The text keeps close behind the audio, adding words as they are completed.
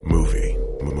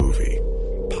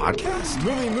podcast?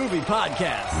 Movie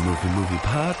podcast. Movie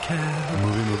podcast.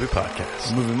 Movie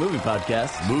podcast. Movie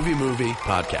podcast. Movie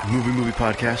podcast. Movie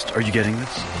podcast. Are you getting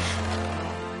this?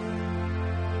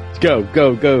 Go.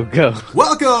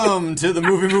 Welcome to the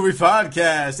Movie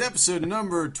Podcast, episode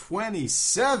number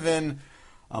 27.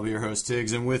 I'll be your host,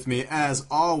 Tiggs, and with me, as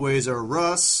always, are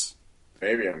Russ.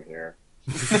 Maybe I'm here.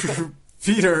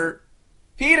 Peter.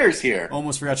 Peter's here.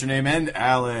 Almost forgot your name. And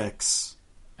Alex.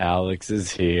 Alex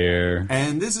is here.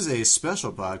 And this is a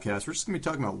special podcast. We're just going to be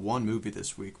talking about one movie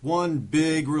this week. One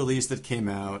big release that came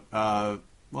out.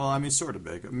 Sort of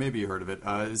big. Maybe you heard of it.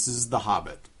 This is The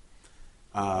Hobbit.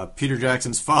 Peter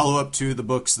Jackson's follow-up to the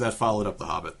books that followed up The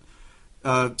Hobbit.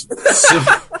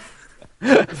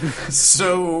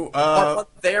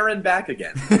 There and back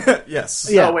again. Yes.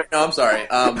 Yeah. Oh, wait, no, I'm sorry.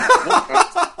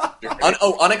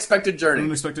 Unexpected Journey.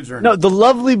 Unexpected Journey. No, The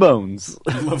Lovely Bones.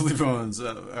 Lovely Bones.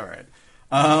 All right.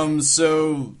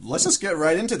 So let's just get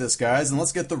right into this, guys, and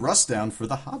let's get the rust down for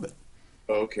The Hobbit.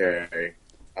 Okay.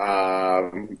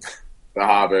 The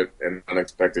Hobbit and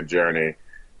Unexpected Journey.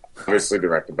 Obviously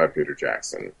directed by Peter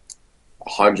Jackson.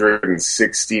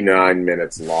 169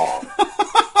 minutes long.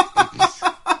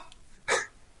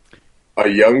 A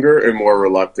younger and more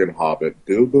reluctant hobbit,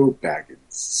 Bilbo Baggins,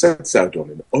 sets out on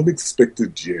an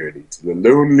unexpected journey to the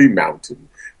Lonely Mountain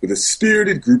with a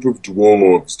spirited group of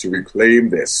dwarves to reclaim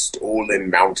their stolen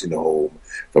mountain home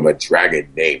from a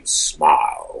dragon named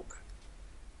Smaug.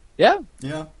 Yeah.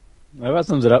 Yeah. That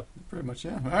sums it up. Pretty much,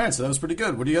 yeah. All right, so that was pretty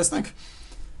good. What do you guys think?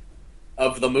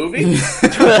 Of the movie?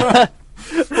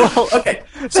 Well, okay.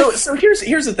 So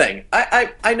here's the thing.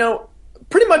 I know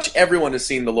pretty much everyone has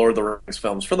seen the Lord of the Rings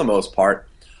films for the most part.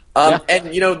 And,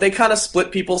 they kind of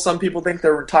split people. Some people think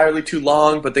they're entirely too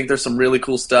long, but think there's some really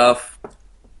cool stuff.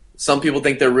 Some people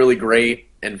think they're really great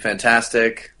and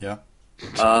fantastic. Yeah.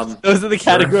 Those are the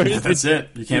categories. That's it.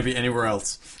 You can't be anywhere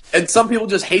else. And some people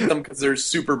just hate them because they're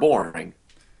super boring.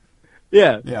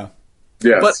 Yeah. Yeah.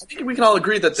 Yes. But I think we can all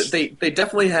agree that they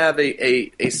definitely have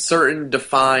a certain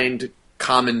defined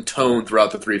common tone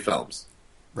throughout the three films.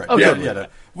 Right. Okay. Yeah.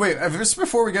 Wait, just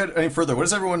before we get any further, what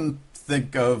does everyone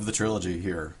think of the trilogy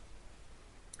here?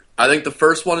 I think the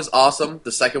first one is awesome,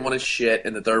 the second one is shit,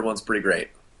 and the third one's pretty great.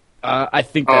 I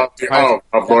think that...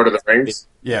 of Lord of the Rings?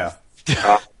 Yeah.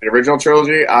 The original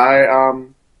trilogy, I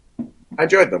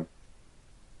enjoyed them.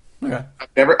 Okay.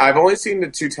 I've only seen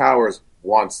the Two Towers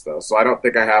once, though, so I don't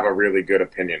think I have a really good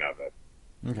opinion of it.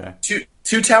 Okay.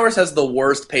 Two Towers has the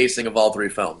worst pacing of all three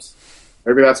films.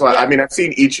 Maybe that's why. Yeah. I mean, I've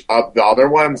seen each of the other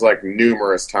ones like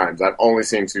numerous times. I've only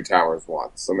seen Two Towers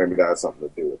once, so maybe that has something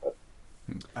to do with it.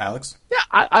 Alex? Yeah,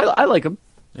 I like them.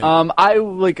 Yeah. I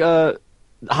like...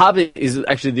 Hobbit is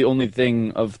actually the only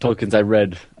thing of Tolkien's I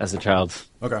read as a child.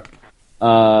 Okay.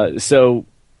 So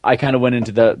I kind of went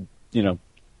into the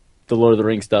Lord of the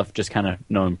Rings stuff, just kind of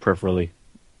knowing peripherally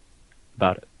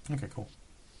about it. Okay, cool.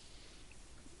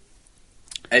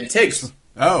 And Tiggs.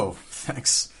 Oh,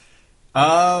 thanks.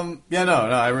 I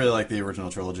really like the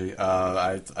original trilogy.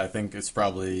 I think it's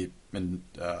probably in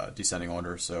descending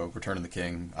order. So Return of the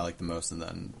King I like the most, and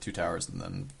then Two Towers, and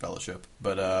then Fellowship.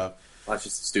 But that's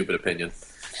just a stupid opinion.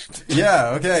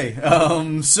 Yeah. Okay.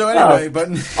 So anyway, but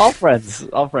all friends here.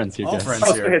 All guys.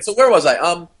 friends here. Okay, so where was I?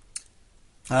 I don't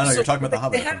know. You're talking about the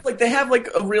Hobbit. They have a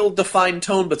real defined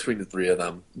tone between the three of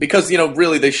them because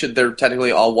really they're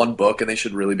technically all one book and they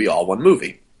should really be all one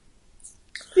movie.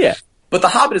 Yeah. But The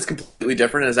Hobbit is completely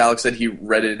different. As Alex said, he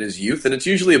read it in his youth, and it's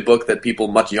usually a book that people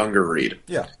much younger read.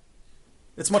 Yeah.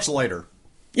 It's much lighter.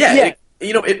 Yeah.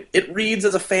 It reads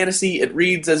as a fantasy. It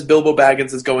reads as Bilbo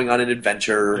Baggins is going on an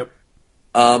adventure. Yep.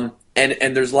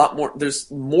 And there's a lot more.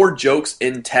 There's more jokes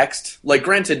in text. Like,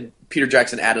 granted, Peter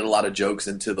Jackson added a lot of jokes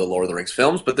into the Lord of the Rings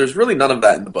films, but there's really none of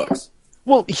that in the books.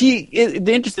 Well,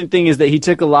 the interesting thing is that he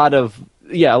took a lot of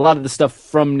the stuff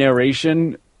from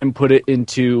narration and put it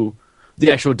into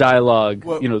the actual dialogue.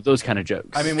 Well, those kind of jokes.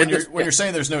 I mean, when you're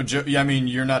saying there's no joke, I mean,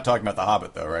 you're not talking about The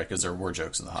Hobbit, though, right? Because there were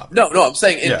jokes in The Hobbit. No, I'm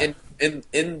saying in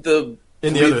the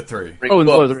other three. In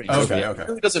Lord of the Rings. Okay. He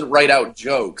really doesn't write out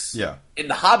jokes. Yeah. In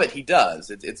The Hobbit, he does.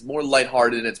 It's more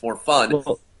lighthearted and it's more fun.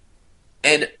 Well,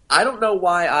 and I don't know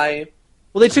why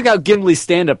Well, they took out Gimli's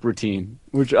stand-up routine,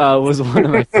 which was one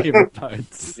of my favorite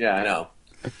parts. Yeah, I know.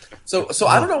 So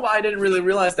I don't know why I didn't really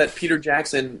realize that Peter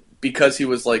Jackson, because he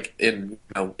was in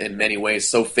many ways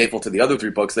so faithful to the other three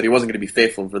books, that he wasn't going to be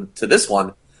faithful to this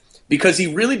one, because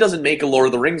he really doesn't make a Lord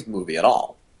of the Rings movie at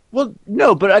all. Well,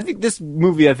 no, but I think this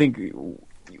movie,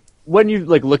 when you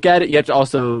look at it, you have to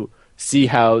also see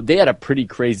how they had a pretty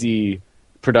crazy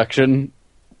production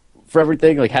for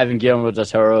everything, having Guillermo del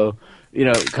Toro,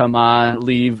 come on,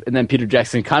 leave, and then Peter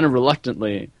Jackson kind of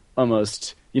reluctantly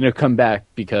almost, come back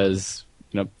because,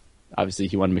 obviously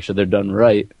he wanted to make sure they're done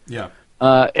right. Yeah.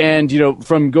 And,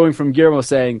 from going from Guillermo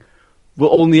saying,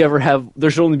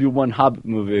 there should only be one Hobbit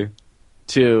movie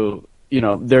to,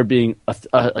 there being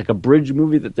like a bridge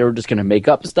movie that they were just going to make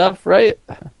up stuff, right?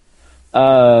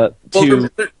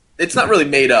 It's not really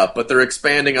made up, but they're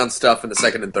expanding on stuff in the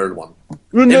second and third one.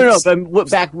 No. But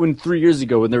back 3 years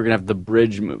ago when they were going to have the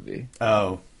bridge movie.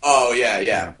 Oh,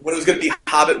 yeah. When it was going to be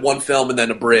Hobbit one film and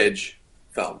then a bridge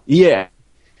film. Yeah.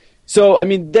 So I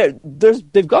mean,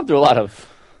 they've gone through a lot of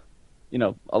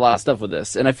stuff with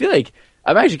this, and I feel like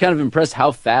I'm actually kind of impressed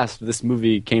how fast this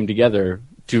movie came together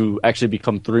to actually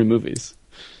become 3 movies.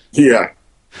 Yeah.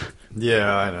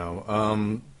 Yeah, I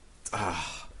know.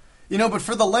 But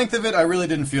for the length of it, I really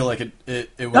didn't feel like it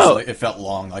was like it felt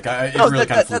long. Like it really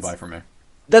kind of flew by for me.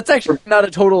 That's actually not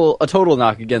a total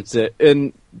knock against it,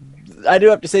 and I do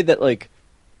have to say that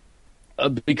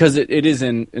because it is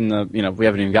in the we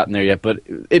haven't even gotten there yet, but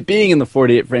it being in the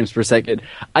 48 frames per second,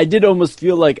 I did almost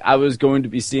feel like I was going to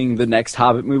be seeing the next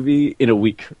Hobbit movie in a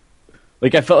week.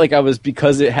 Like I felt like I was,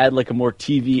 because it had like a more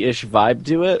TV-ish vibe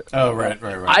to it. Oh, right.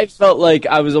 I felt like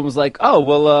I was almost like, oh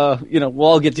well, we'll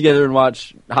all get together and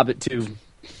watch Hobbit 2.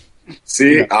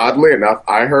 See, oddly enough,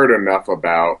 I heard enough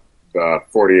about the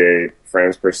 48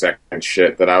 frames per second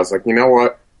shit that I was like, you know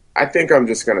what? I think I'm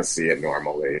just gonna see it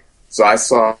normally. So I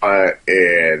saw it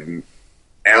in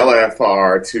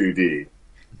LFR 2D.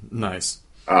 Nice.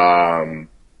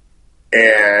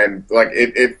 And like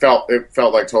it felt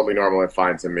like totally normal and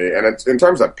fine to me. And it's, in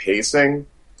terms of pacing,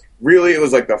 really, it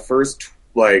was like the first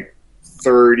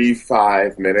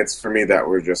 35 minutes for me that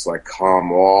were just like,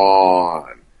 come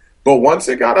on. But once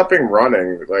it got up and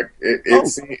running, like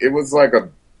it was like a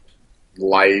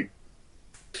light.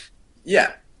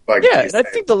 Yeah. And I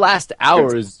think the last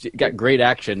hours got great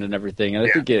action and everything, and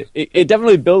I think it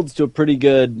definitely builds to a pretty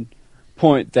good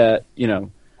point that you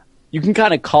can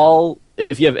kind of call,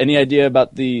 if you have any idea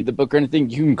about the book or anything,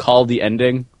 you can call the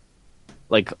ending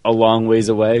like a long ways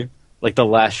away, like the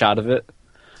last shot of it.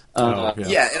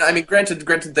 Yeah, and I mean, granted,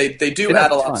 they do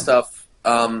add a lot of stuff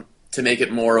to make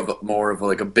it more of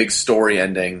like a big story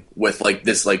ending with like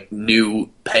this like new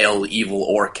pale evil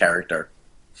orc character.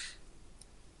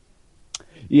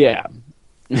 Yeah,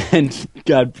 and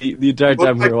God, Pete, the entire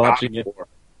time we were watching it,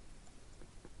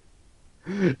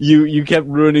 you kept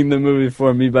ruining the movie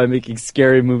for me by making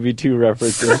Scary Movie 2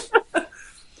 references.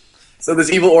 So this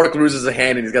evil orc loses a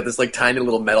hand, and he's got this like tiny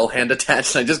little metal hand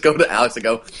attached. And I just go to Alex and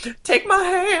go, "Take my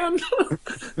hand."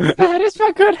 That is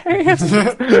my good hand.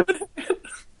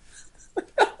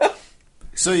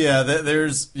 So yeah,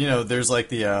 there's like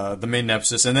the main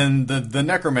nemesis, and then the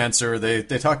necromancer.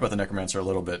 They talk about the necromancer a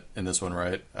little bit in this one,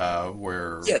 right?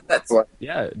 Where that's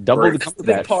double the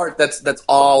big part. That's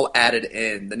all added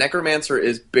in. The necromancer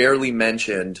is barely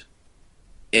mentioned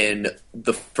in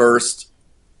the first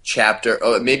chapter,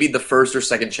 maybe the first or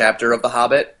second chapter of The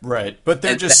Hobbit. Right, but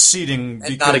they're just seeding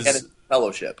because not again in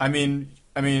Fellowship. I mean,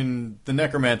 the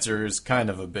necromancer is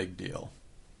kind of a big deal.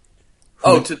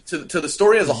 Oh, to the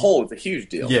story as a whole, it's a huge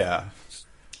deal. Yeah,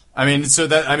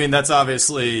 that's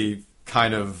obviously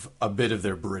kind of a bit of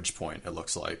their bridge point. It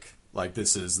looks like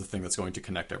this is the thing that's going to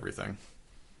connect everything.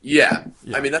 Yeah.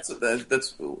 I mean that's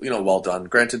well done.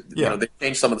 Granted, they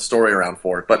changed some of the story around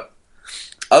for it, but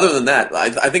other than that,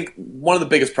 I think one of the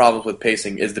biggest problems with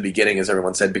pacing is the beginning, as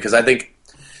everyone said, because I think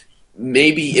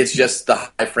maybe it's just the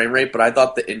high frame rate, but I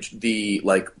thought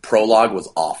the prologue was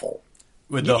awful.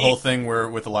 With the whole thing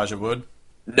with Elijah Wood?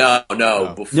 No.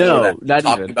 Before that, not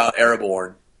talking even about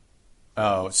Aragorn.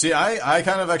 Oh, see, I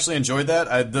kind of actually enjoyed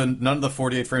that. None of the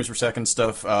 48 frames per second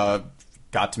stuff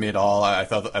got to me at all. I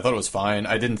thought it was fine.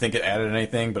 I didn't think it added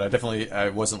anything, but I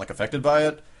wasn't affected by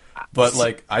it. But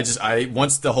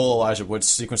once the whole Elijah Wood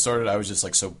sequence started, I was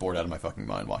just so bored out of my fucking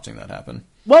mind watching that happen.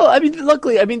 Well, I mean,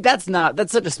 luckily, that's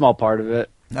such a small part of it.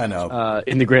 I know.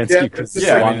 In the grand scheme, in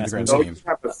the grand scheme. You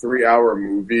have a 3-hour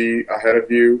movie ahead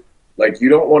of you. You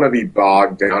don't want to be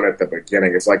bogged down at the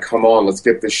beginning. It's come on, let's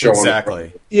get this show exactly.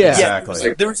 on. Yeah,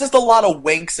 exactly. There was just a lot of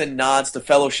winks and nods to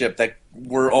Fellowship that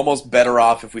were almost better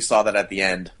off if we saw that at the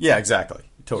end. Yeah, exactly.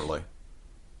 Totally.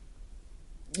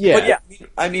 Yeah. But yeah,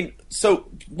 I mean, so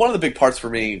one of the big parts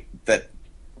for me that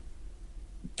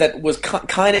was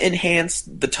kind of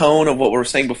enhanced the tone of what we were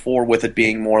saying before with it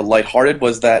being more lighthearted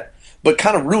was that, but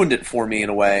kind of ruined it for me in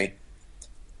a way,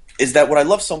 is that what I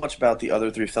love so much about the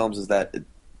other 3 films is that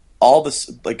all this,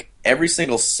 every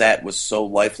single set was so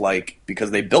lifelike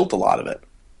because they built a lot of it.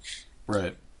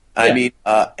 Right. I mean,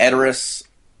 Edoras,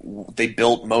 they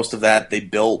built most of that. They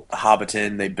built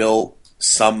Hobbiton. They built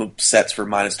some sets for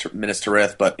Minas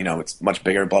Tirith, but, it's much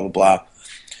bigger, blah, blah, blah.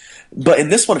 But in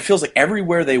this one, it feels like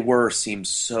everywhere they were seems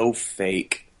so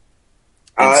fake.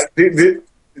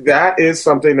 That is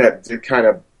something that did kind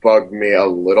of bug me a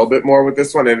little bit more with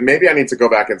this one, and maybe I need to go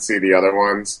back and see the other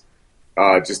ones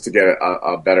just to get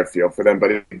a better feel for them.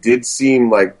 But it did seem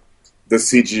like the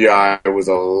CGI was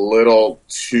a little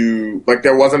too, like,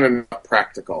 there wasn't enough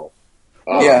practical.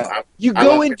 You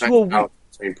go into a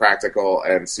between practical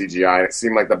and CGI. It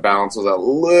seemed like the balance was a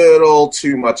little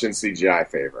too much in CGI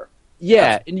favor.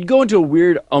 Yeah, and you go into a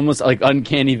weird, almost like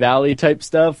uncanny valley type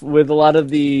stuff with a lot of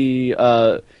the,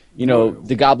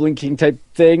 the Goblin King type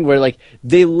thing, where like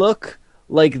they look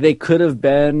like they could have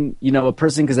been, a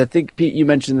person. Because I think Pete, you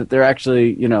mentioned that they're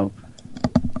actually,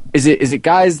 is it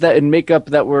guys that in makeup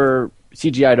that were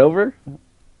CGI'd over?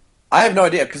 I have no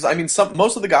idea, because I mean,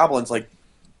 most of the goblins, like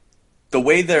the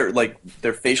way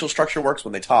their facial structure works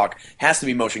when they talk has to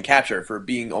be motion capture for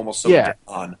being almost so dead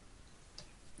on.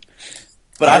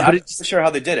 But I'm not sure how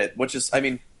they did it, which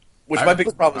my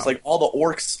biggest problem is like all the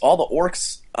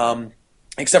orcs,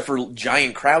 except for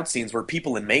giant crowd scenes were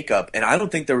people in makeup, and I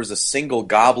don't think there was a single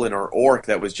goblin or orc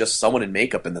that was just someone in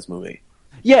makeup in this movie.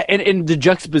 Yeah, and the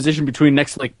juxtaposition between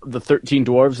next to like the 13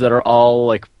 dwarves that are all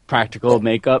like practical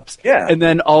makeups, and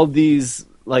then all these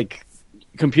like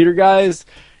computer guys,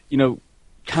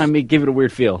 kind of give it a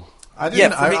weird feel. I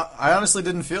didn't. I honestly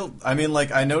didn't feel. I mean,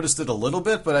 like I noticed it a little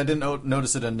bit, but I didn't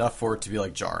notice it enough for it to be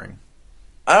like jarring.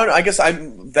 I don't know. I guess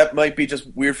that might be just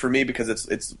weird for me because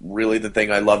it's really the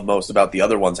thing I love most about the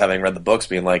other ones. Having read the books,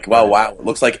 being like, wow, it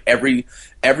looks like every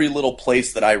little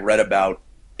place that I read about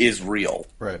is real.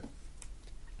 Right.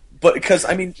 But because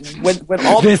I mean, when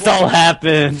all this all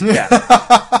happened, yeah.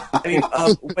 I mean,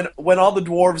 when all the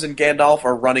dwarves and Gandalf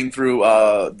are running through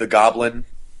the Goblin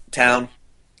town,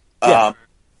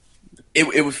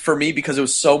 it was for me because it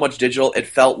was so much digital. It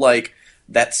felt like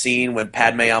that scene when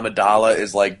Padme Amidala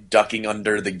is like ducking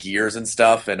under the gears and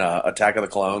stuff in Attack of the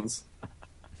Clones.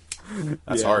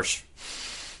 That's harsh.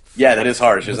 Yeah, that is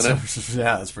harsh, isn't it?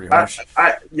 Yeah, that's pretty harsh.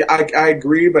 I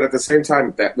agree, but at the same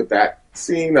time, with that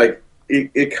scene, like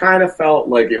it kind of felt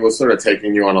like it was sort of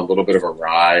taking you on a little bit of a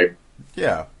ride.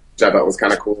 Yeah, which I thought was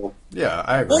kind of cool. Yeah,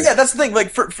 I agree. Well, yeah, that's the thing.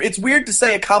 Like, it's weird to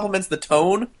say it complements the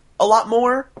tone a lot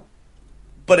more,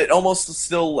 but it almost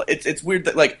still it's weird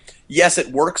that, like, yes, it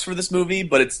works for this movie,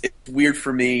 but it's weird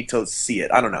for me to see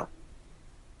it. I don't know.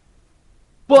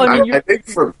 Well, I mean, I think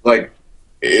for like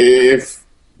if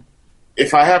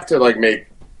I have to like make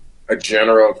a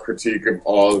general critique of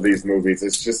all of these movies,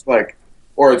 it's just like,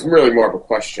 or it's really more of a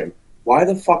question: why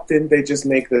the fuck didn't they just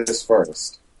make this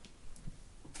first?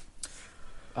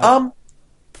 That's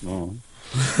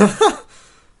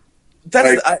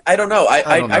like, I don't know. I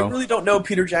don't know. I really don't know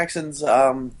Peter Jackson's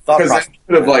thought process. Because they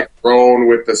could have like grown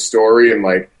with the story and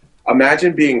like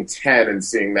imagine being 10 and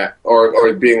seeing that,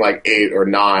 or being like 8 or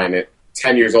 9 at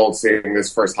 10 years old seeing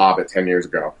this first Hobbit 10 years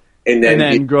ago, and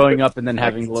then growing up and then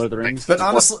having Lord of the Rings. But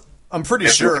honestly, I'm pretty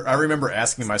sure I remember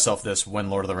asking myself this when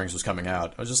Lord of the Rings was coming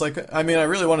out. I was just like, I mean, I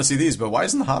really want to see these, but why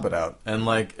isn't the Hobbit out? And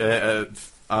like,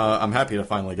 I'm happy to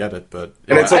finally get it, but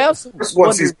and it's like,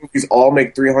 once these movies all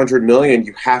make $300 million,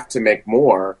 you have to make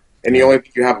more, and the only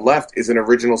thing you have left is an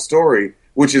original story,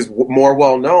 which is more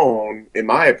well known, in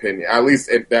my opinion, at least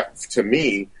that to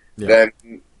me, than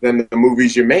the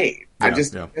movies you made.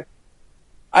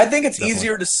 I think it's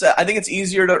easier to sell. I think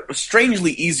it's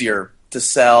strangely easier to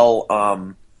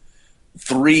sell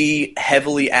 3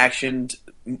 heavily actioned,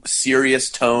 serious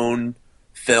tone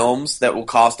films that will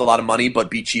cost a lot of money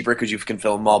but be cheaper because you can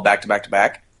film them all back to back to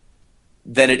back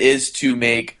than it is to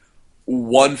make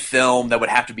one film that would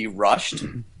have to be rushed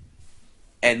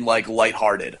and like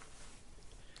lighthearted.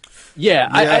 Yeah,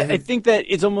 I think that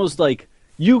it's almost like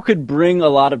you could bring a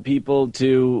lot of people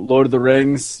to Lord of the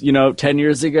Rings, 10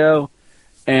 years ago,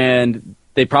 and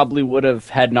they probably would have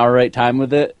had an alright time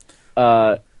with it.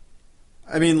 I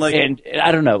mean, like, and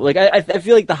I don't know, like I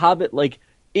feel like The Hobbit, like,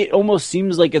 it almost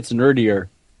seems like it's nerdier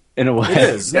in a way. It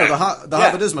is. No, the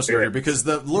Hobbit is much nerdier because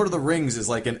the Lord of the Rings is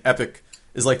like the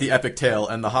epic tale,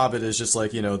 and the Hobbit is just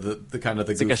like, the kind of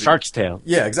the it's like a shark's tale.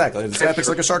 Yeah, exactly. It's epic's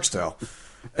like a shark's tale.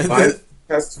 My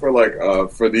test for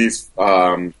like for these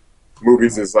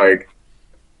movies is like,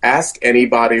 ask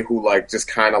anybody who like just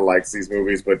kind of likes these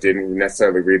movies but didn't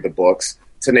necessarily read the books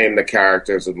to name the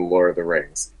characters of the Lord of the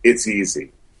Rings. It's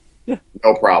easy. Yeah.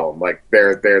 No problem. Like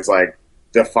there's like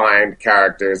defined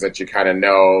characters that you kind of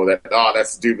know that,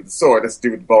 that's the dude with the sword, that's the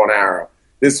dude with the bow and arrow.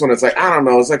 This one is like, I don't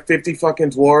know, it's like 50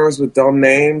 fucking dwarves with dumb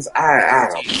names. I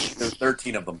don't know. There's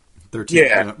 13 of them. 13.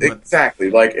 Yeah, exactly.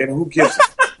 Like, and who gives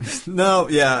No,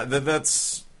 yeah,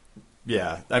 that's...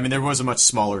 Yeah, I mean, there was a much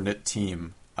smaller knit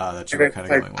team that you were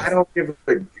kind of going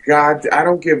with. I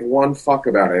don't give one fuck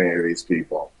about any of these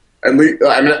people. At least,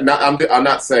 I'm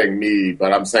not saying me,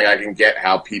 but I'm saying I can get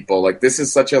how people like this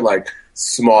is such a like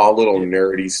small little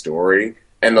nerdy story,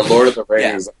 and the Lord of the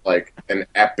Rings is like an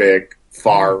epic,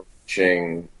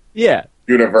 far-reaching,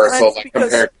 universal, like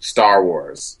compared to Star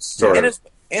Wars sort of.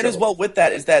 And as well with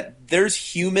that is that there's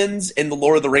humans in the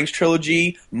Lord of the Rings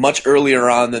trilogy much earlier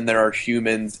on than there are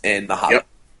humans in the Hobbit.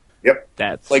 Yep.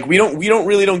 That's like we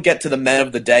don't get to the Men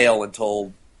of the Dale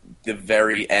until the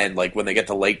very end, like when they get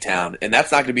to Lake Town, and that's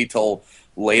not going to be till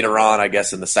later on, I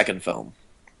guess, in the second film.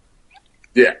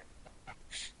 Yeah.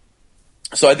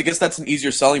 So I guess that's an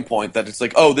easier selling point. That it's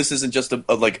like, oh, this isn't just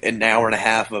like an hour and a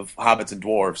half of hobbits and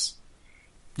dwarves.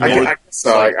 I mean,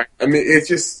 it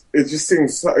just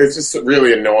seems it's just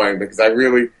really annoying because I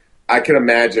can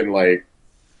imagine like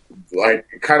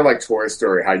kind of like Toy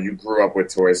Story, how you grew up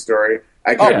with Toy Story.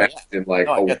 I can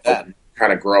imagine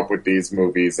kind of grow up with these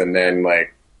movies and then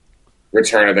like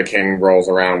Return of the King rolls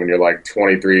around when you're like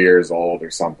 23 years old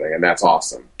or something, and that's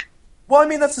awesome. Well, I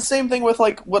mean, that's the same thing with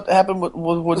like what happened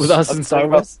with us in Star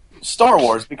Wars. Star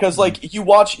Wars, because like you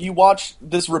watch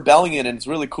this rebellion, and it's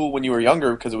really cool when you were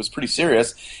younger because it was pretty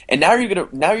serious, and now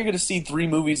you're gonna see 3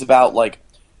 movies about like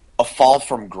a fall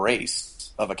from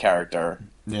grace of a character,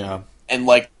 and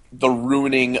like the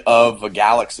ruining of a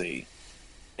galaxy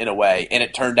in a way, and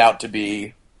it turned out to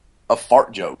be a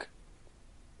fart joke.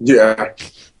 Yeah.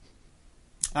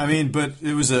 I mean, but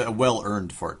it was a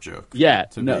well-earned fart joke. Yeah,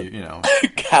 to be, you know.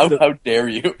 How dare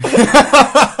you?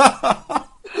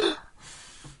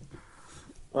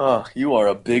 Oh, you are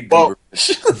a big boomer.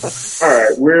 All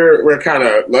right, we're kind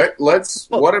of let's.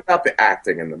 What about the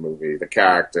acting in the movie? The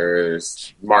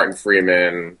characters, Martin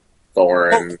Freeman,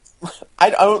 Thorin.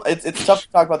 It's tough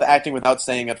to talk about the acting without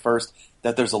saying at first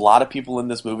that there's a lot of people in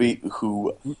this movie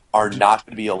who are not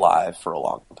going to be alive for a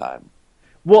long time.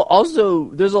 Well, also,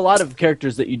 there's a lot of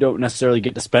characters that you don't necessarily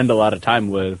get to spend a lot of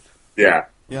time with. Yeah.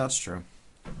 Yeah, that's true.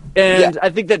 And I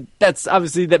think that's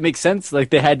obviously that makes sense. Like,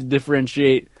 they had to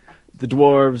differentiate the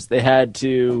dwarves. They had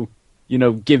to,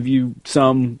 give you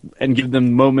some and give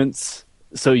them moments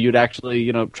so you'd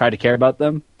actually, try to care about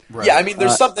them. Right. Yeah, I mean,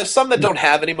 there's some that don't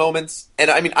have any moments. And,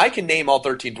 I mean, I can name all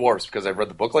 13 dwarves because I've read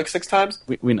the book like 6 times.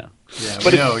 We know. Yeah,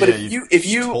 But if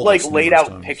you told us laid numerous out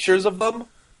times. pictures of them,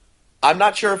 I'm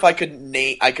not sure if I could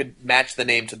match the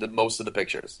name to most of the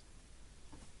pictures.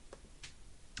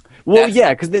 Well,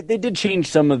 yeah, because they did change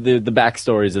some of the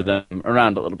backstories of them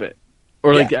around a little bit.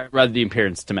 Or, rather the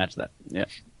appearance to match that. Yeah.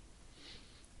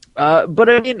 But,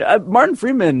 I mean, Martin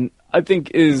Freeman, I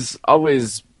think, is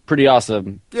always pretty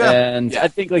awesome. Yeah. And I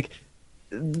think,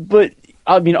 but,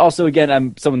 I mean, also, again,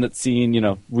 I'm someone that's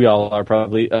seen, we all are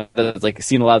probably, that's,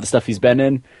 seen a lot of the stuff he's been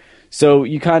in. So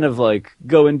you kind of,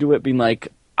 go into it being like,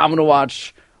 I'm going to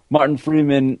watch Martin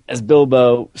Freeman as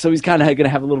Bilbo, so he's kind of going to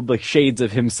have a little shades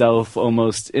of himself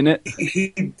almost in it.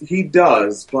 He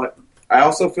does, but I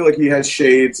also feel like he has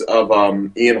shades of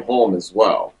Ian Holm as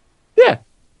well. Yeah.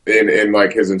 In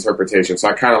his interpretation, so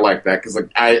I kind of like that because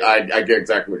I get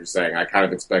exactly what you're saying. I kind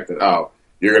of expected,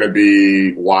 you're going to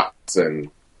be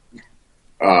Watson,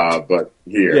 but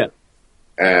here,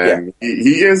 and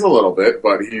he is a little bit,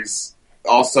 but he's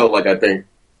also I think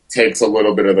takes a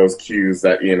little bit of those cues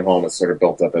that Ian Holm has sort of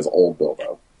built up as old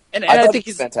Bilbo. And I think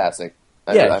he's fantastic.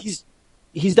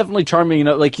 He's definitely charming.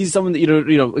 He's someone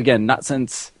that again, not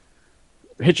since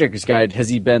Hitchhiker's Guide has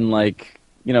he been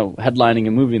headlining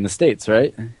a movie in the States,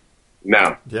 right?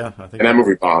 No. Yeah, I think. And that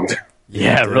movie bombed.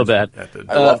 Yeah, real bad.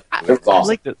 I loved it. It was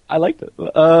awesome. I liked it.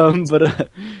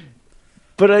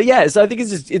 But yeah, so I think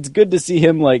it's good to see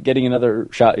him getting another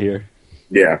shot here.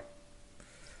 Yeah.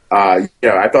 I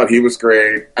thought he was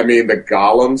great. I mean, the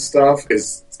Gollum stuff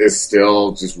is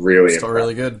still just really Still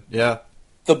really good. Yeah.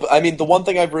 The one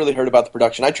thing I've really heard about the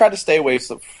production, I tried to stay away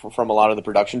from a lot of the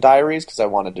production diaries because I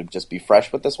wanted to just be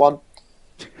fresh with this one.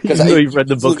 Because you've read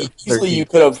the book. Easily you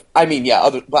could have. I mean,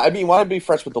 wanted to be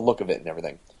fresh with the look of it and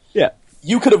everything. Yeah.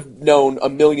 You could have known a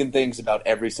million things about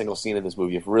every single scene in this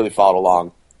movie if you really followed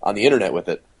along on the internet with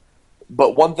it.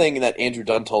 But one thing that Andrew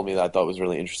Dunn told me that I thought was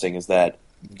really interesting is that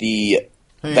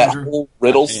whole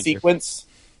riddle sequence,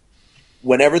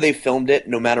 whenever they filmed it,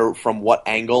 no matter from what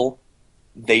angle,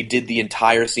 they did the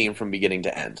entire scene from beginning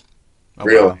to end. Oh,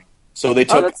 really? Wow. So they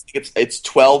took it's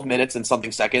 12 minutes and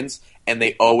something seconds, and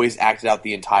they always acted out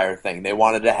the entire thing. They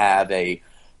wanted to have a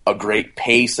great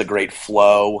pace, a great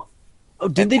flow. Oh,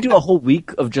 did they do a whole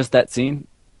week of just that scene?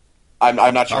 I'm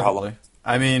not sure how long.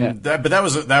 I mean, that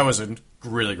was a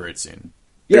really great scene.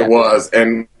 Yeah. It was,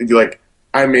 and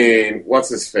I mean, what's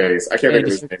his face? I can't think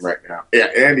of his name right now. Yeah,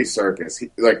 Andy Serkis.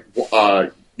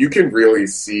 You can really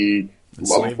see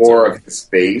more of his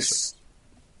face.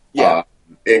 Yeah.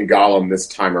 In Gollum this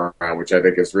time around, which I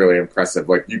think is really impressive.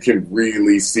 Like, you can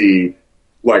really see,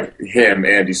 like, him,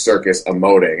 Andy Serkis,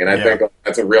 emoting. And I think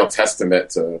that's a real testament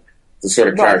to the sort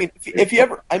of character. I mean, if you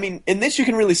ever, in this you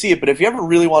can really see it, but if you ever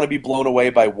really want to be blown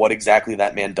away by what exactly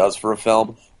that man does for a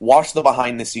film, watch the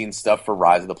behind-the-scenes stuff for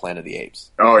Rise of the Planet of the Apes.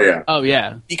 Oh, yeah. Oh,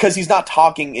 yeah. Because he's not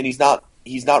talking, and he's not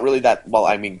really that, well,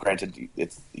 I mean, granted,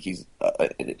 he's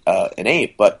an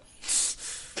ape, but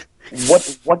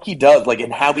what he does, like,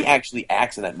 and how he actually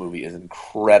acts in that movie is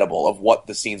incredible. Of what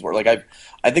the scenes were like.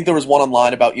 I think there was one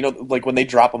online about, you know, like when they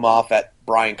drop him off at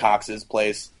Brian Cox's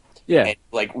place, and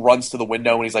like runs to the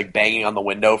window and he's like banging on the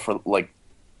window for like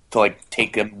to like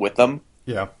take him with them.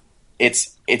 Yeah,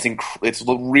 it's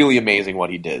really amazing what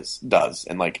he does,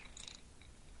 and like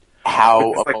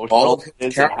how emotional it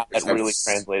is, and how that really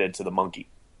translated to the monkey.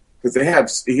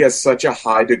 Because he has such a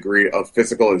high degree of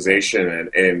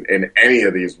physicalization in any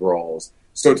of these roles.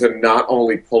 So to not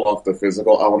only pull off the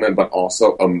physical element, but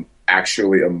also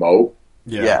actually emote.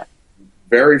 Yeah.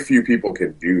 Very few people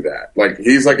can do that. Like,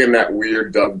 he's like in that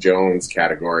weird Doug Jones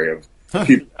category of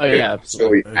people who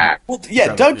actually act. Well,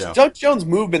 yeah, Doug Jones'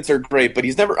 movements are great, but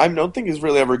I don't think he's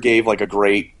really ever gave like a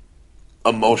great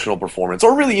emotional performance,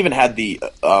 or really even had the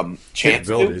chance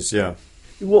capabilities. to. Yeah.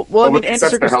 Well, I mean, Andy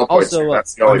Serkis also...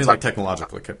 I mean, like,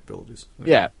 technological capabilities.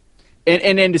 Yeah.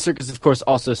 And Andy Serkis, of course,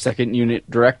 also second unit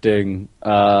directing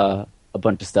a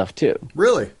bunch of stuff, too.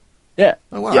 Really? Yeah.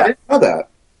 Oh, wow. Yeah, I didn't know that.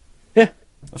 Yeah.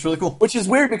 That's really cool. Which is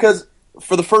weird, because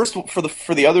for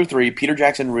the other three, Peter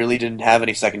Jackson really didn't have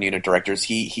any second unit directors.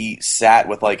 He sat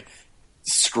with, like,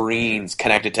 screens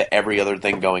connected to every other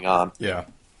thing going on. Yeah.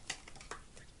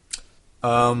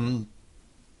 So,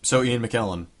 Ian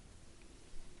McKellen.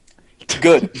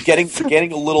 Good. Getting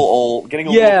a little old. And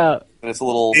it's a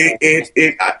little.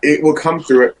 It will come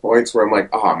through at points where I'm like,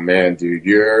 oh man, dude,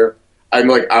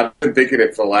 I've been thinking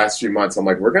it for the last few months. I'm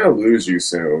like, we're gonna lose you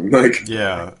soon. Like,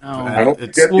 yeah. I hope you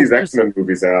get these X-Men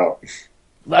movies out.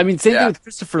 I mean, same thing with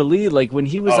Christopher Lee. Like, when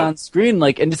he was on screen,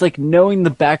 like, and just like knowing the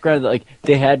background that like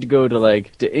they had to go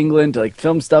to England to like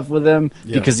film stuff with him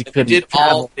because he couldn't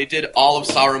travel. They did all of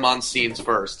Saruman's scenes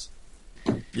first.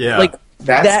 Yeah, like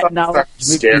that knowledge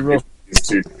makes me real.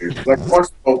 Like, watch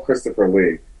old Christopher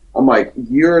Lee. I'm like,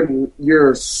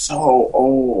 you're so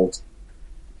old,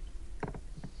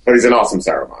 but he's an awesome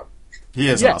Saruman. He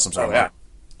is an awesome Saruman.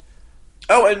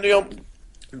 Oh, and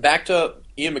back to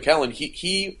Ian McKellen,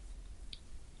 he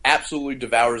absolutely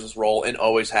devours this role and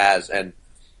always has, and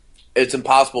it's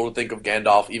impossible to think of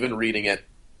Gandalf even reading it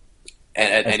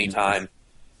at any time.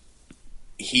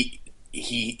 He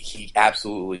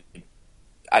absolutely,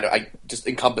 I just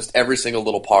encompassed every single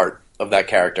little part of that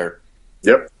character.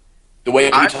 Yep. The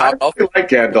way I really like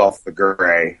Gandalf the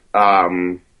Grey. I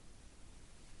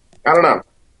don't know.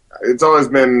 It's always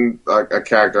been a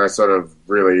character I sort of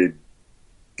really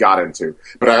got into,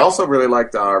 but I also really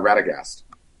liked Radagast.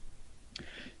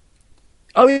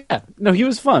 Oh yeah, no, he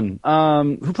was fun.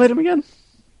 Who played him again?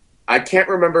 I can't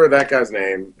remember that guy's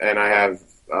name, and I have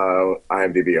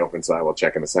IMDb open, so I will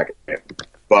check in a second.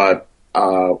 But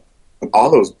all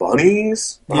those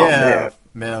bunnies, man,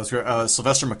 that was great.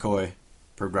 Sylvester McCoy.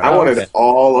 I wanted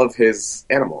all of his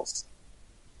animals.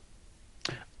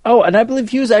 Oh, and I believe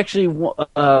he was actually one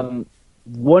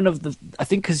of the. I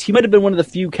think because he might have been one of the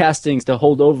few castings to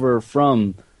hold over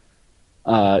from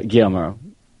Guillermo.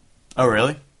 Oh,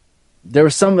 really? There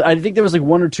was some. I think there was like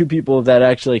one or two people that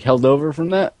actually held over from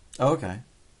that. Oh, okay.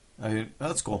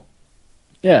 That's cool.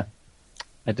 Yeah,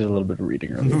 I did a little bit of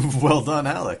reading earlier. Well done,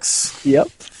 Alex. Yep.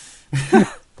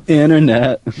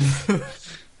 Internet.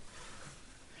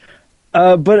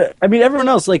 But I mean, everyone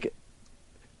else, like,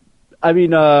 I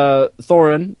mean,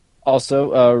 Thorin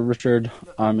also, Richard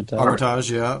Armitage.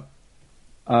 Armitage, yeah.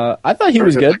 I thought he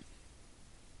was good.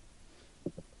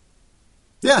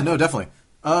 Yeah, no, definitely.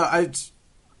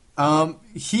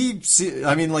 He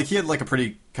had like a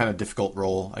pretty kind of difficult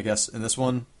role, I guess, in this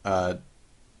one.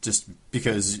 Just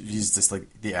because he's just like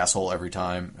the asshole every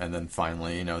time, and then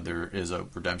finally, there is a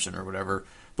redemption or whatever.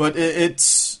 But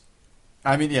it's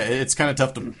kind of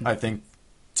tough to, I think,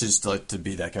 to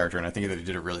be that character, and I think that he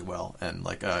did it really well, and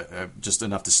like just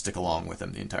enough to stick along with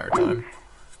him the entire time.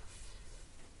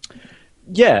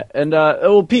 Yeah, and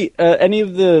Pete, any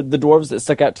of the dwarves that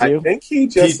stuck out to you? I think Pete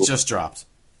just dropped.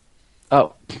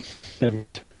 Oh,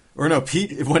 or no,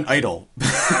 Pete went idle.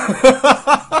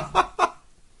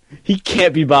 He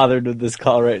can't be bothered with this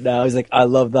call right now. He's like, I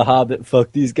love The Hobbit.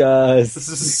 Fuck these guys.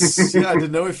 Yeah, I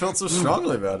didn't know he felt so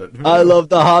strongly about it. I love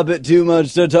The Hobbit too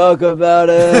much to talk about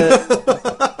it.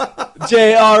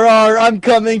 J.R.R., I'm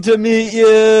coming to meet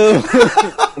you.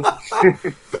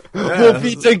 We'll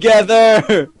be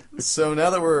together. So now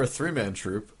that we're a 3-man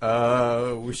troupe,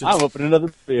 we should. I'll open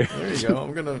another beer. There you go.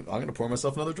 I'm gonna pour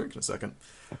myself another drink in a second.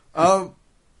 I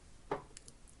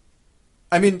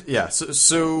mean, yeah.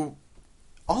 So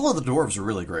all of the dwarves are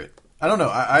really great. I don't know.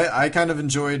 I kind of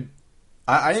enjoyed.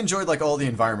 I enjoyed like all the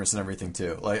environments and everything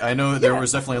too. Like I know there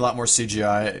was definitely a lot more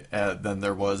CGI than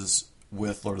there was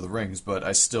with Lord of the Rings, but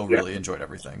I still really enjoyed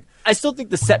everything. I still think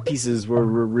the set pieces were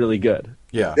really good.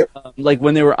 Yeah. Like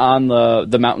when they were on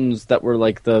the mountains that were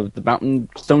like the mountain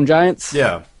stone giants.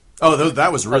 Yeah. Oh,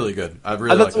 that was really good. I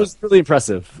thought liked it was really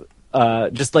impressive.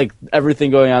 Just like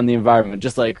everything going on in the environment.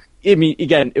 Just like, I mean,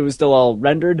 again, it was still all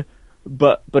rendered,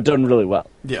 but done really well.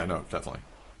 Yeah, no, definitely.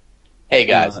 Hey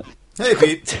guys. Hey,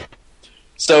 Pete.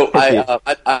 So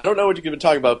I don't know what you're going to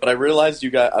talk about, but I realized you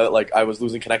guys I was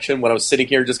losing connection when I was sitting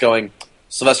here just going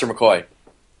Sylvester McCoy.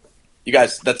 You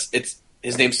guys,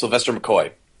 his name's Sylvester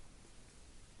McCoy.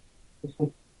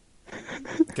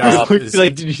 Guys,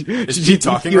 Did is you Pete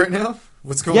talking right now?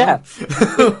 What's going on?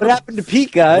 What happened to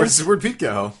Pete, guys? Where'd Pete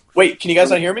go? Wait, can you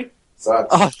guys not hear me?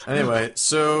 Sucks. Anyway,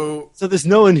 so there's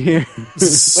no one here.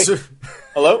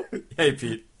 Hello? Hey,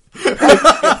 Pete.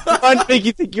 Trying to make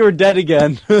you think you were dead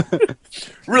again.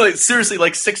 Really, seriously,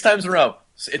 like 6 times in a row.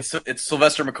 It's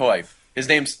Sylvester McCoy. His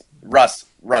name's Russ.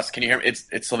 Russ, can you hear me?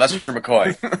 It's Sylvester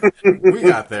McCoy. We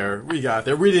got there.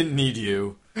 We didn't need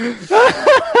you.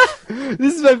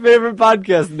 This is my favorite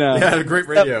podcast now. Yeah, great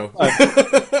radio.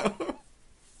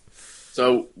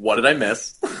 So, what did I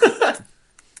miss?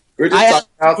 We're just I asked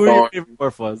talking you who your about favorite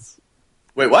dwarf was.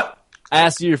 Wait, what? I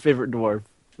asked you your favorite dwarf.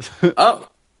 Oh.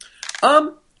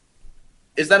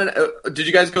 Is that did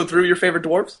you guys go through your favorite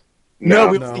dwarves? No,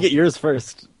 we no. have to get yours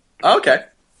first. Okay.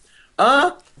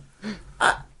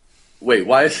 Wait,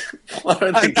 why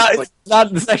are they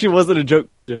This actually wasn't a joke,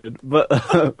 dude. But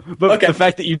Okay. The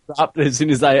fact that you dropped it as soon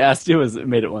as I asked you it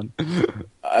made it one.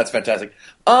 That's fantastic.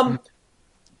 Well,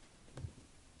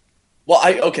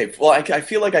 I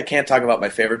feel like I can't talk about my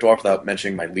favorite dwarf without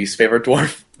mentioning my least favorite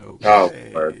dwarf.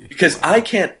 Okay. word. Because I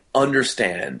can't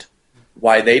understand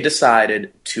why they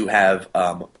decided to have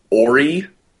Ori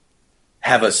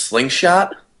have a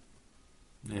slingshot.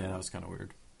 Yeah, that was kind of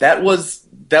weird. That was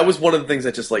one of the things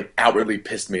that just like outwardly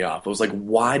pissed me off. I was like,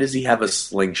 why does he have a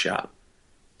slingshot?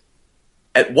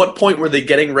 At what point were they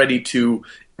getting ready to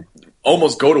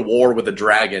almost go to war with a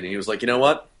dragon? And he was like, you know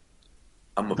what?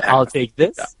 I'll take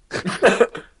this.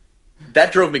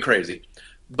 That drove me crazy.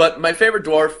 But my favorite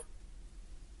dwarf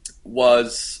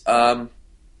was, I'm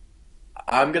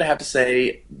going to have to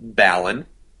say Balin.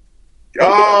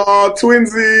 Oh,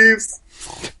 twinsies!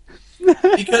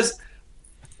 Because,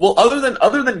 well, other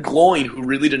than Gloin, who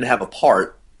really didn't have a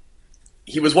part,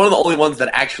 he was one of the only ones that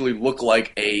actually looked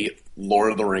like a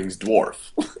Lord of the Rings dwarf.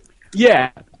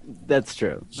 Yeah, that's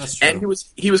true. That's true. And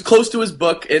he was close to his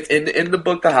book. In the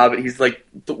book The Hobbit, he's like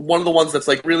one of the ones that's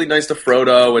like really nice to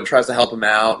Frodo and tries to help him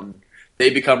out, and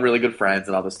they become really good friends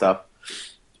and all this stuff.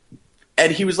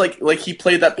 And he was like he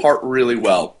played that part really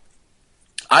well.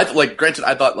 Granted,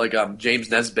 I thought James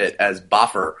Nesbitt as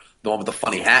Boffer, the one with the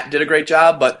funny hat, did a great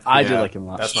job, but I did like him a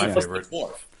lot. That's he my wasn't a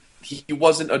favorite. dwarf. He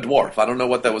wasn't a dwarf. I don't know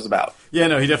what that was about. Yeah,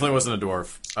 no, he definitely wasn't a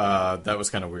dwarf. That was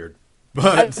kind of weird,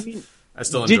 but I mean, I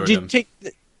still enjoyed did him.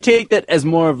 take that as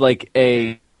more of like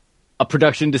a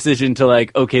production decision to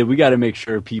like, okay, we got to make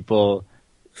sure people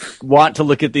want to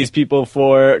look at these people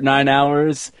for 9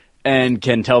 hours and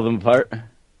can tell them apart.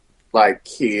 Like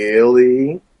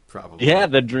Keely. Probably. Yeah,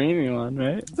 the dreamy one,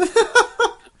 right?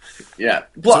 Yeah.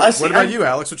 Well, So, what about you,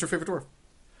 Alex? What's your favorite dwarf?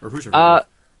 Or who's your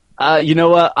favorite? You know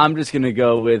what? I'm just gonna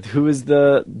go with who is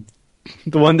the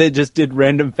one that just did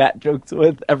random fat jokes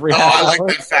with every half I like hour.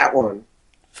 that fat one.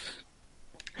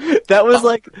 That was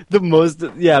like the most,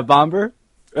 Bomber,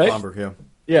 right? Bomber, yeah.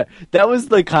 Yeah, that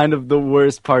was like kind of the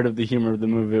worst part of the humor of the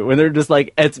movie when they're just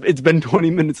like, it's been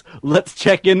 20 minutes. Let's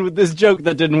check in with this joke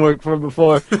that didn't work for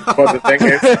before. But the thing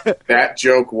is, that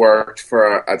joke worked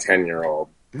for a 10-year-old.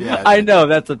 Yeah, I know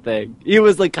that's a thing. It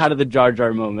was like kind of the Jar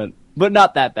Jar moment, but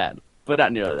not that bad. But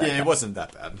not nearly that. Yeah, it wasn't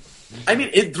that bad. I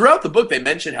mean, throughout the book, they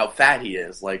mention how fat he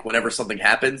is. Like, whenever something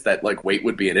happens, that like weight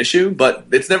would be an issue, but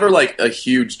it's never like a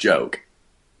huge joke.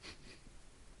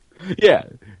 Yeah,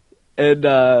 and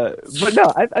but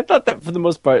no, I thought that for the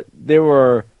most part the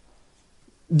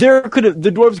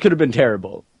dwarves could have been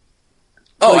terrible,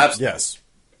 Oh, absolutely. Yes.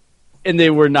 and they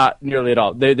were not nearly at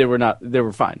all. They were not. They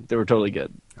were fine. They were totally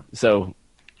good. So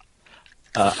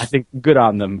I think good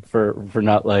on them for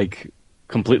not like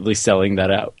completely selling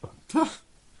that out.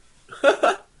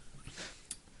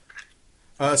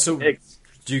 So,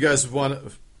 do you guys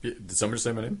want? Did someone just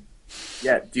say my name?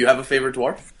 Yeah. Do you have a favorite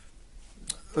dwarf?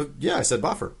 Yeah, I said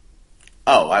Boffer.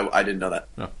 Oh, I didn't know that.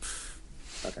 No.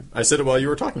 Okay. I said it while you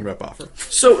were talking about Boffer.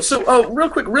 So, real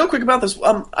quick about this.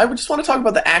 I would just want to talk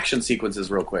about the action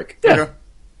sequences real quick. Yeah. Okay.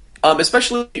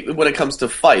 Especially when it comes to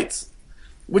fights,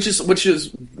 which is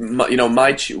one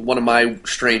of my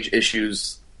strange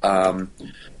issues of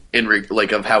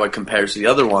how it compares to the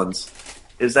other ones,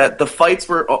 is that the fights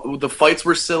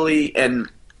were silly, and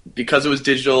because it was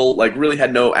digital, like really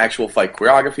had no actual fight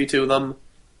choreography to them.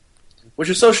 Which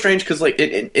is so strange because, like,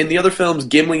 in the other films,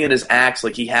 Gimli in his acts,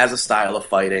 like, he has a style of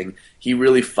fighting. He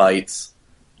really fights.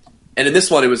 And in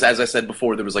this one, it was, as I said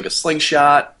before, there was, like, a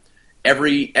slingshot.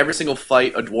 Every single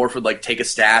fight, a dwarf would, like, take a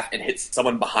staff and hit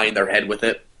someone behind their head with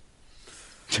it.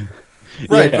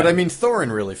 Right, Yeah. but I mean,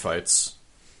 Thorin really fights.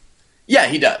 Yeah,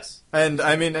 he does. And,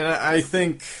 I mean, I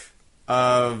think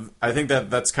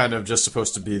that's kind of just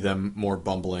supposed to be them more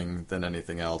bumbling than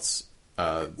anything else.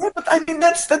 Yeah, but I mean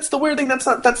that's the weird thing. That's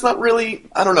not really.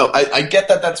 I don't know. I get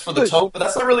that that's for the tone, but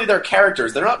that's not really their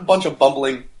characters. They're not a bunch of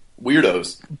bumbling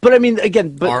weirdos. But I mean,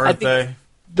 again, Aren't they?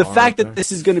 The fact that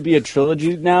this is going to be a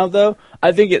trilogy now, though,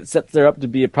 I think it sets her up to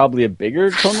be probably a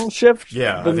bigger tonal shift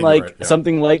than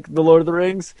something like The Lord of the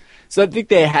Rings. So I think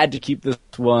they had to keep this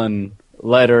one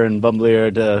lighter and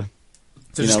bumblier to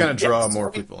just kind of draw more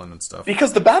people in and stuff.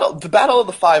 Because the battle of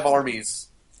the five armies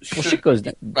shit goes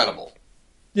down. incredible.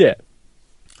 Yeah.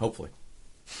 Hopefully.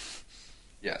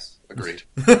 Yes, agreed.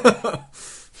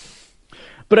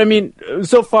 But I mean,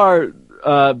 so far,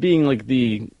 being like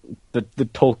the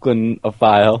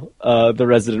Tolkien-ophile, the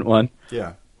resident one.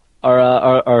 Yeah.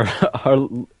 Our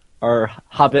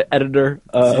Hobbit editor,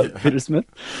 Peter Smith.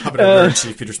 Hobbit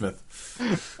editor-in-chief, Peter Smith.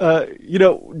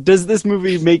 Does this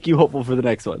movie make you hopeful for the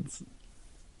next ones?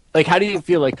 Like, how do you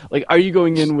feel like are you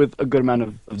going in with a good amount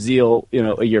of zeal,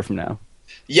 a year from now?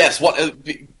 Yes,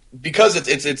 because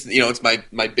it's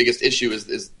my biggest issue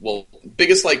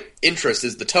biggest like interest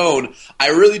is the tone. I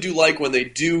really do like when they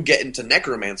do get into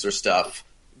necromancer stuff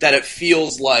that it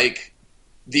feels like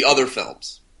the other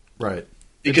films. Right.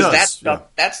 Because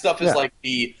that stuff is like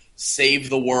the save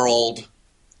the world,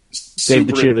 save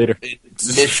the cheerleader.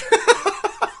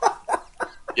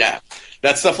 Yeah.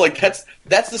 That stuff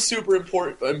that's the super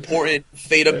important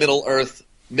fate of Middle Earth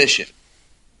mission.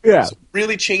 Yeah. So it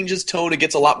really changes tone. It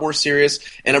gets a lot more serious,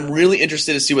 and I'm really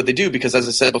interested to see what they do because, as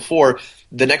I said before,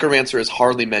 the necromancer is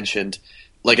hardly mentioned.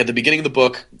 Like at the beginning of the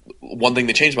book, one thing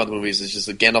they changed about the movies is just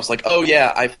that Gandalf's like, "Oh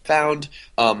yeah, I found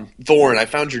Thorin. I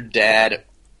found your dad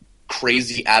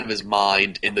crazy out of his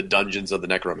mind in the dungeons of the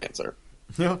necromancer."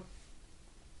 Yeah.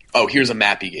 Oh, here's a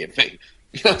map he gave me.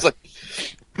 I was like,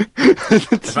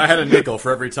 if I had a nickel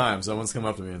for every time someone's come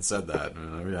up to me and said that,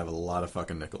 we'd have a lot of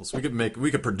fucking nickels. We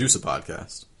could produce a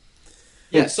podcast.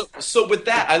 Yeah, so with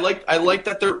that, I like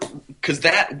that because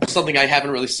that's something I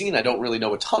haven't really seen. I don't really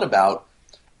know a ton about.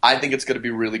 I think it's going to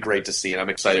be really great to see, and I'm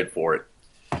excited for it.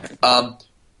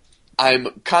 I'm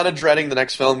kind of dreading the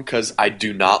next film because I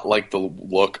do not like the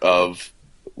look of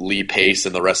Lee Pace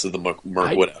and the rest of the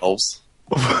Mirkwood elves.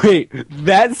 Wait,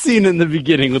 that scene in the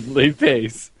beginning with Lee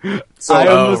Pace. So, I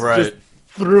almost just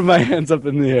threw my hands up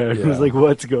in the air and was like,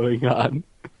 "What's going on?"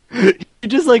 You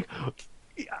just like,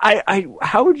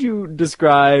 how would you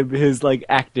describe his like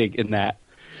acting in that?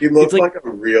 He looks like a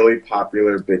really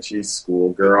popular bitchy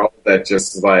schoolgirl that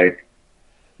just like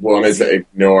wanted to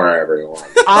ignore everyone.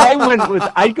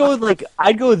 I'd go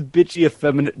with bitchy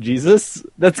effeminate Jesus.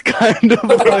 That's kind of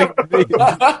like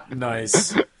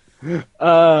nice.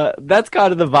 That's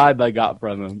kind of the vibe I got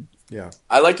from him. Yeah.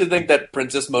 I like to think that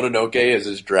Princess Mononoke is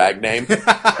his drag name.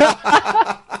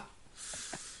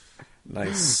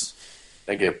 Nice.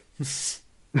 Thank you.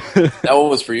 That one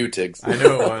was for you, Tiggs. I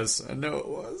know it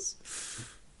was.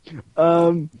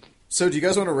 So do you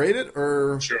guys want to rate it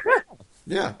or? Sure.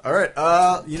 Yeah. All right.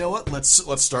 You know what?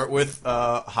 Let's start with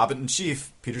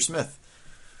Hobbit-in-Chief, Peter Smith.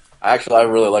 Actually, I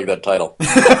really like that title.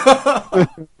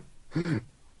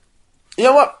 You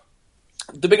know what?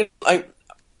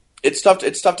 It's tough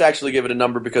to actually give it a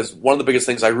number because one of the biggest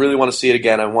things I really want to see it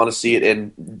again. I want to see it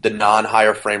in the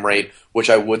non-higher frame rate, which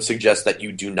I would suggest that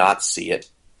you do not see it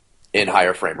in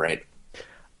higher frame rate.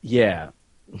 Yeah.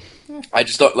 I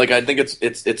just don't like. I think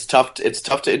it's tough. It's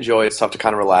tough to enjoy. It's tough to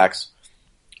kind of relax.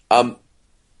 But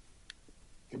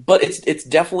it's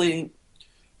definitely,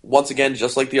 once again,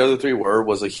 just like the other three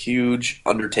was a huge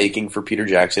undertaking for Peter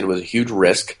Jackson. It was a huge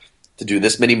risk to do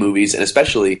this many movies and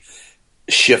especially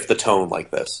shift the tone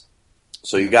like this.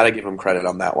 So you got to give him credit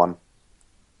on that one.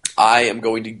 I am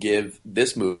going to give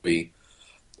this movie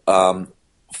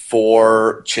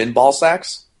 4 chin ball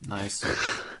sacks. Nice.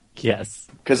 Yes.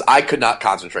 Because I could not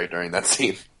concentrate during that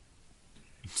scene.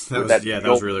 That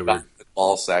was really weird.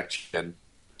 Ball sack chin.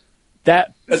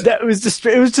 That was just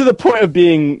it was to the point of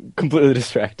being completely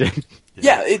distracting.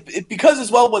 Yeah, it because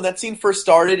as well when that scene first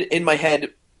started in my head,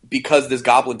 because this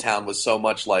Goblin Town was so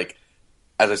much like,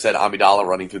 as I said, Amidala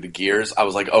running through the gears. I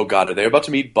was like, oh god, are they about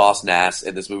to meet Boss Nass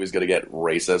and this movie's going to get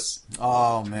racist?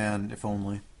 Oh man, if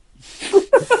only.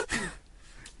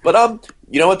 But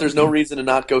you know what? There's no reason to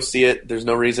not go see it. There's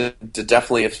no reason to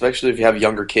definitely, especially if you have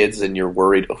younger kids and you're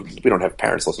worried. Oh, we don't have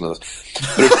parents listening to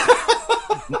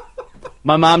this.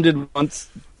 My mom did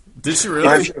once. Did she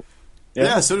really?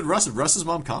 Yeah, so did Russ. Russ's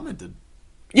mom commented.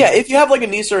 Yeah, if you have like a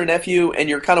niece or a nephew and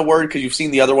you're kind of worried because you've seen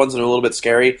the other ones and they're a little bit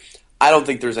scary, I don't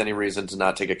think there's any reason to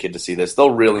not take a kid to see this. They'll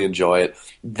really enjoy it.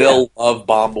 They'll love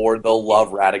Bombard. They'll love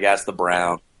Radagast the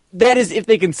Brown. That is if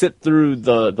they can sit through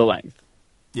the length.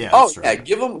 Yeah. Oh yeah,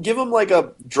 give them like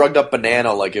a drugged up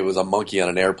banana, like it was a monkey on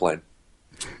an airplane.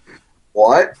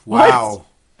 What? Wow.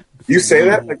 You say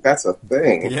that like that's a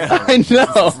thing. Yeah. I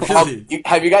know. Really?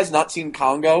 Have you guys not seen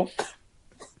Congo?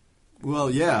 Well,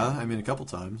 yeah. I mean, a couple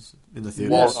times in the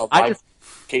theaters. Well,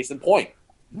 case in point.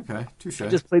 Okay, touche. I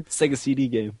just played the Sega CD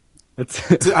game. I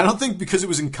don't think because it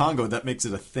was in Congo that makes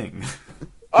it a thing.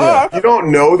 You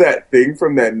don't know that thing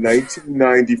from that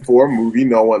 1994 movie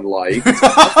no one liked?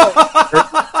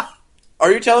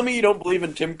 Are you telling me you don't believe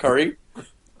in Tim Curry?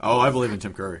 Oh, I believe in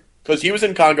Tim Curry. Because he was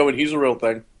in Congo and he's a real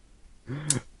thing.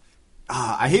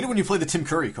 I hate it when you play the Tim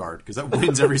Curry card because that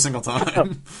wins every single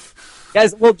time.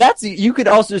 Guys, well, you could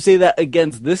also say that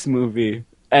against this movie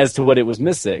as to what it was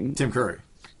missing. Tim Curry.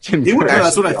 Tim He would Curry. Yeah,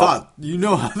 that's what I Actually, thought. You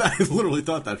know, I literally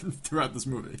thought that throughout this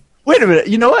movie. Wait a minute.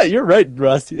 You know what? You're right,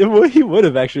 Russ. He would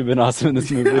have actually been awesome in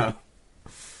this movie. Yeah.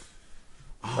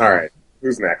 All right,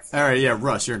 who's next? All right, yeah,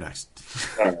 Russ, you're next.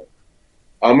 All right.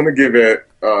 I'm gonna give it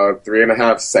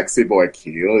 3.5 sexy boy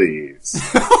Keeleys.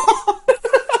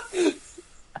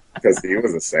 Because he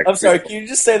was a sexy. I'm sorry, can you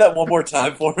just say that one more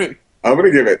time for me? I'm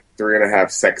gonna give it 3.5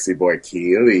 sexy boy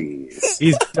Keeleys.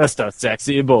 He's just a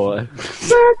sexy boy.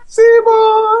 Sexy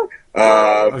boy.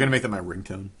 I'm gonna make that my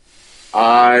ringtone.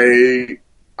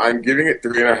 I'm giving it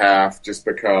 3.5 just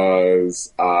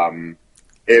because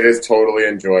it is totally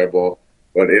enjoyable,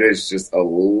 but it is just a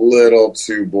little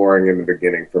too boring in the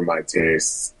beginning for my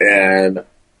tastes. And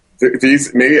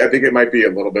these maybe I think it might be a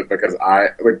little bit because I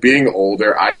like being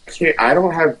older. I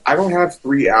don't have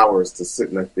 3 hours to sit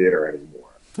in a theater anymore.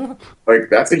 Like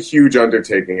that's a huge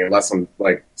undertaking unless I'm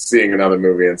like seeing another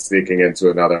movie and sneaking into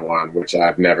another one, which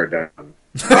I've never done.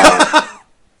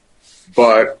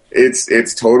 But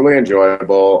it's totally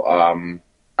enjoyable.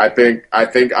 I think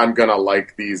I'm gonna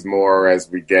like these more as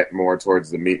we get more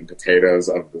towards the meat and potatoes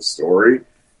of the story.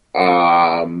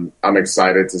 I'm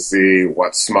excited to see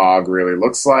what Smaug really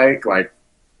looks like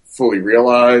fully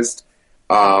realized.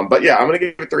 But yeah, I'm gonna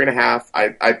give it 3.5.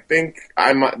 I think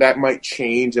that might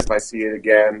change if I see it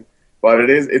again, but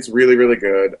it's really, really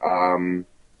good.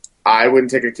 I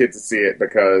wouldn't take a kid to see it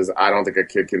because I don't think a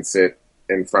kid can sit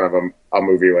in front of a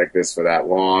movie like this for that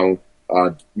long,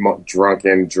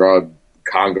 drunken, drug,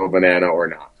 Congo banana or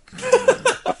not.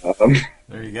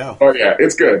 There you go. Oh yeah,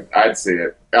 it's good. I'd see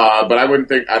it. But I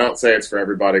don't say it's for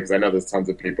everybody because I know there's tons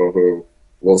of people who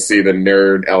will see the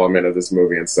nerd element of this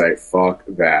movie and say, fuck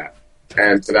that.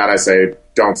 And to that I say,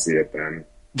 don't see it then.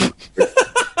 There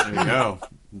you go.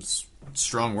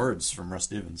 Strong words from Russ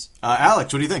Stevens.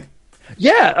 Alex, what do you think?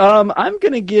 Yeah, I'm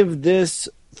going to give this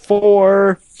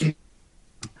 4...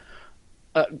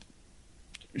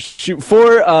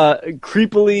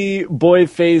 creepily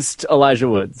boy-faced Elijah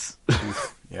Woods.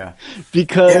 Yeah.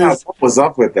 Because what was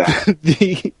up with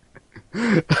that?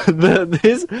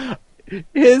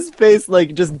 his face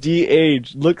like just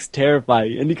de-aged looks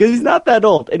terrifying, and because he's not that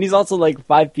old, and he's also like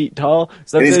 5 feet tall,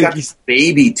 so And I he's feel got like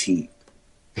baby teeth.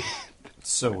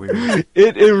 So weird.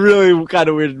 it really kind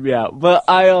of weirded me out. But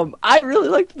I really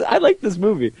liked this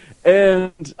movie,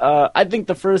 and I think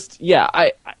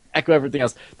I echo everything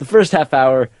else. The first half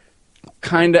hour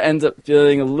kind of ends up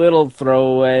feeling a little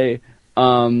throwaway.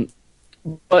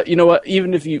 But you know what?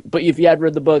 If you had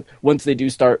read the book, once they do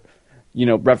start,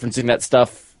 referencing that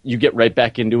stuff, you get right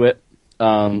back into it.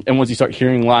 And once you start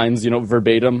hearing lines,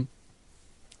 verbatim,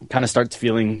 kind of starts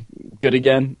feeling good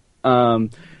again.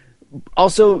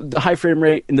 Also, the high frame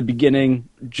rate in the beginning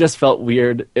just felt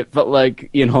weird. It felt like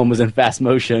Ian Holm was in fast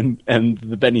motion, and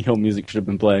the Benny Hill music should have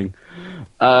been playing.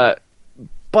 But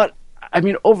I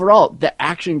mean, overall, the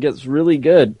action gets really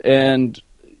good, and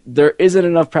there isn't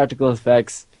enough practical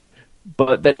effects.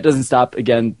 But that doesn't stop,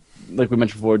 again, like we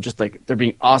mentioned before, just like there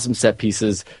being awesome set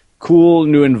pieces, cool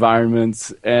new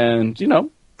environments, and,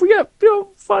 we got,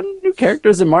 fun new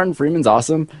characters, and Martin Freeman's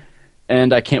awesome.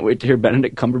 And I can't wait to hear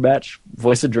Benedict Cumberbatch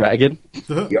voice a dragon.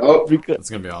 Yup. That's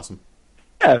going to be awesome.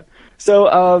 Yeah.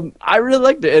 So I really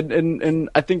liked it, and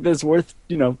I think that's worth,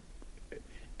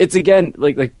 it's again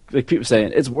like people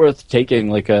saying, it's worth taking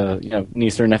like a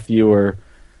niece or nephew, or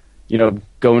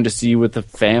going to see with the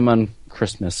fam on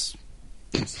Christmas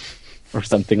or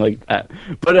something like that.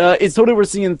 But it's totally worth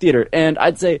seeing in the theater, and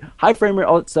I'd say high frame rate,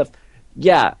 all that stuff.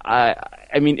 Yeah,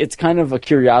 I mean, it's kind of a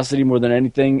curiosity more than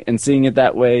anything, and seeing it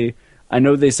that way. I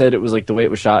know they said it was like the way it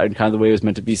was shot and kind of the way it was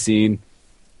meant to be seen.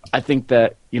 I think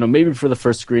that, maybe for the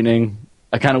first screening,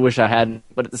 I kind of wish I hadn't,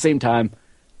 but at the same time,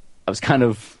 it was kind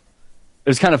of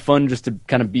fun just to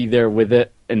kind of be there with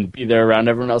it and be there around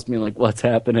everyone else being like, what's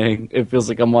happening? It feels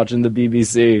like I'm watching the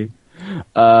BBC.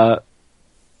 But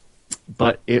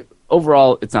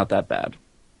overall, it's not that bad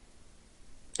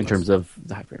in terms of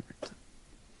the high frame rate.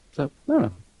 So, I don't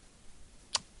know.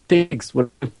 Tiggs,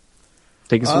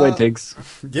 take us away, Tiggs.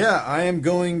 Yeah, I am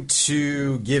going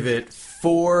to give it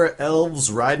 4 elves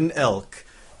riding elk.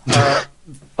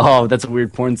 Oh, that's a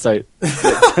weird porn site.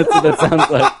 That's what that sounds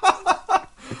like.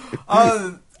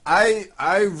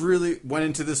 I really went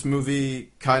into this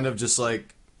movie kind of just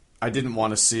like, I didn't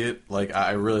want to see it. Like,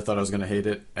 I really thought I was going to hate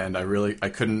it, and I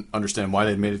couldn't understand why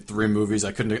they'd made it 3 movies.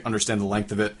 I couldn't understand the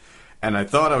length of it. And I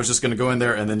thought I was just going to go in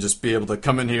there and then just be able to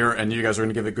come in here and you guys are going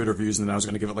to give it good reviews, and then I was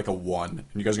going to give it like a 1. And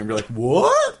you guys are going to be like,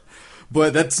 what?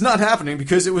 But that's not happening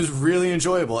because it was really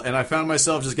enjoyable. And I found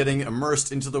myself just getting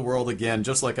immersed into the world again,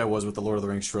 just like I was with the Lord of the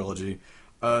Rings trilogy.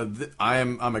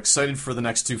 I'm excited for the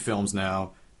next 2 films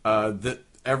now.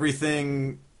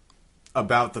 Everything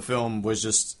about the film was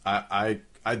just,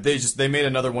 they made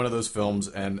another one of those films,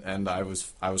 and I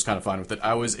was kind of fine with it.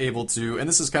 I was able to, and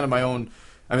this is kind of my own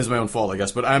fault, I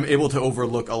guess, but I'm able to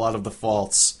overlook a lot of the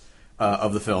faults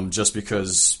of the film just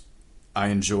because I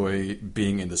enjoy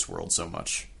being in this world so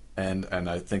much, and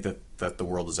I think that the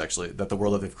world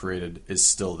that they've created is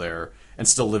still there and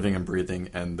still living and breathing,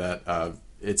 and that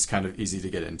it's kind of easy to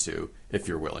get into if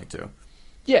you're willing to.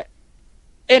 Yeah.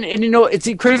 And it's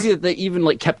crazy that they even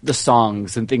like kept the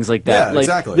songs and things like that. Yeah, like,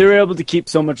 exactly. They were able to keep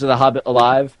so much of The Hobbit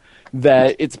alive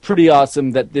that it's pretty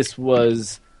awesome that this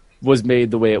was made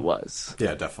the way it was.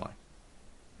 Yeah, definitely.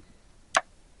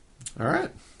 All right.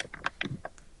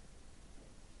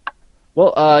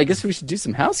 Well, I guess we should do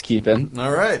some housekeeping.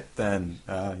 All right, then.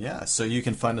 So you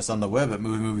can find us on the web at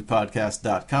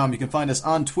moviemoviepodcast.com. You can find us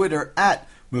on Twitter at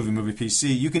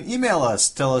moviemoviepc. You can email us,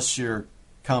 tell us your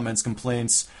comments,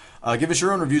 complaints, give us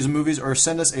your own reviews of movies, or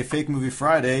send us a fake movie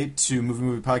Friday to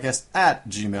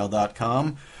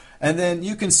moviemoviepodcast@gmail.com. And then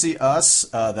you can see us,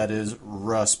 that is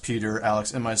Russ, Peter,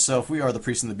 Alex, and myself. We are the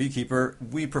Priest and the Beekeeper.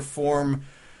 We perform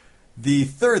the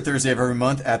 3rd Thursday of every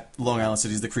month at Long Island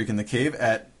City's The Creek and the Cave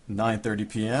at 9:30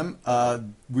 p.m.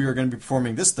 We are going to be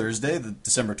performing this Thursday, the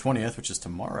December 20th, which is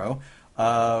tomorrow.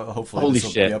 Hopefully Holy this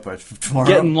will shit. be up by tomorrow.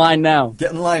 Get in line now.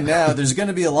 Get in line now. There's going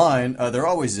to be a line. There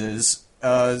always is.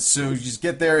 So you just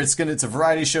get there. It's a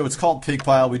variety show. It's called Pig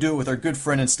Pile. We do it with our good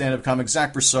friend and stand-up comic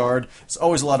Zach Broussard. It's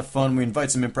always a lot of fun. We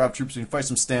invite some improv troops. We invite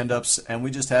some stand-ups, and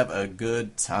we just have a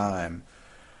good time.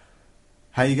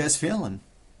 How you guys feeling?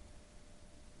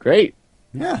 Great.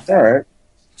 Yeah. All right.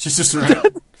 She's just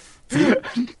around. Pete?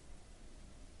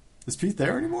 Is Pete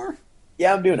there anymore?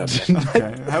 Yeah, I'm doing okay.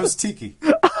 Okay. How's Tiki?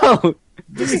 Oh,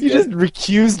 you just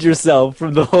recused yourself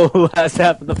from the whole last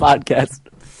half of the podcast.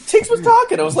 Tiggs was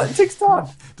talking. I was letting Tiggs talk.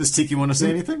 Does Tiki want to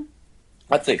say anything?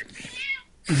 Let's see.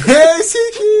 Hey,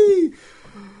 Tiki!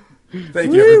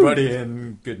 Thank you, everybody,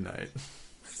 and good night.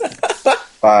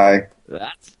 Bye.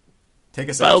 That's Take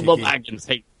us out, Bilbo Tiki. Baggins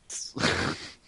hates.